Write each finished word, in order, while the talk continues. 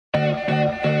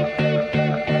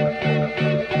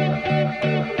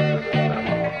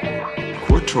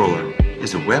Controller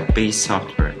is a web-based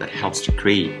software that helps to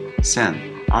create, send,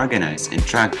 organize, and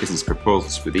track business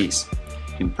proposals with ease.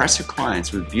 Impress your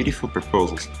clients with beautiful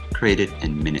proposals created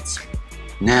in minutes.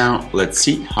 Now let's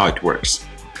see how it works.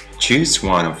 Choose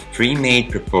one of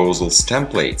pre-made proposals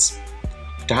templates.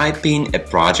 Type in a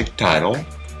project title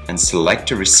and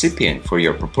select a recipient for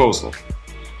your proposal.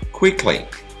 Quickly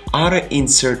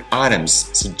auto-insert items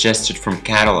suggested from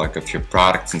catalog of your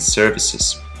products and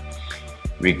services.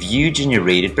 Review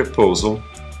generated proposal,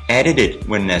 edit it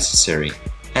when necessary,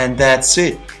 and that's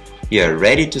it. You are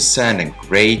ready to send a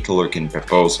great looking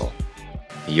proposal.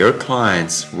 Your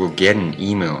clients will get an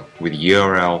email with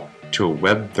URL to a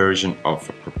web version of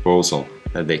a proposal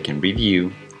that they can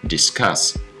review,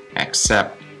 discuss,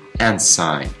 accept, and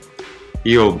sign.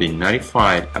 You'll be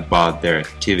notified about their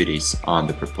activities on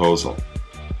the proposal.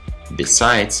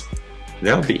 Besides,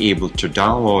 they'll be able to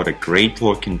download a great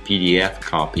looking PDF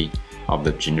copy of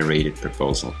the generated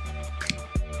proposal.